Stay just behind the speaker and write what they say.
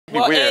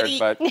Well, weird, Eddie,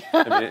 but you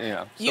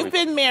know. You've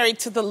been married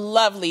to the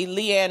lovely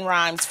Leann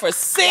Rimes for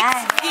 6 years.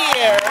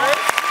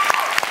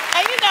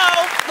 And you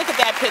know, look at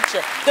that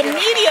picture. The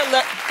media,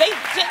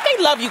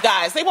 they love you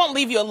guys. They won't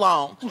leave you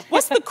alone.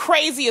 What's the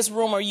craziest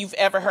rumor you've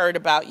ever heard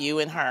about you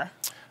and her?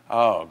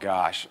 Oh,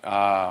 gosh.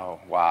 Oh,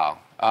 wow.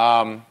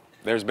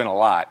 There's been a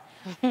lot.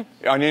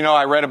 And you know,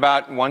 I read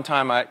about one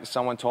time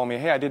someone told me,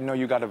 hey, I didn't know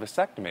you got a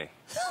vasectomy.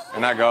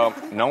 And I go,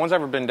 no one's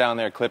ever been down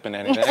there clipping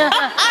anything.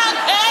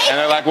 And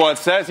they're like, well, it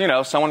says, you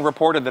know, someone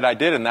reported that I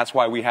did, and that's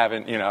why we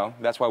haven't, you know,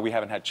 that's why we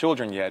haven't had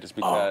children yet, is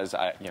because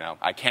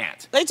I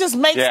can't. They just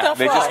make stuff up.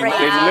 They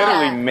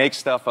literally make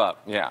stuff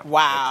up. Yeah.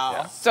 Wow.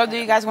 Yeah. So do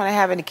you guys want to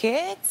have any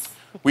kids?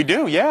 We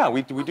do, yeah.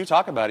 We do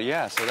talk about it,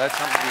 yeah. So that's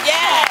something.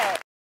 Yeah.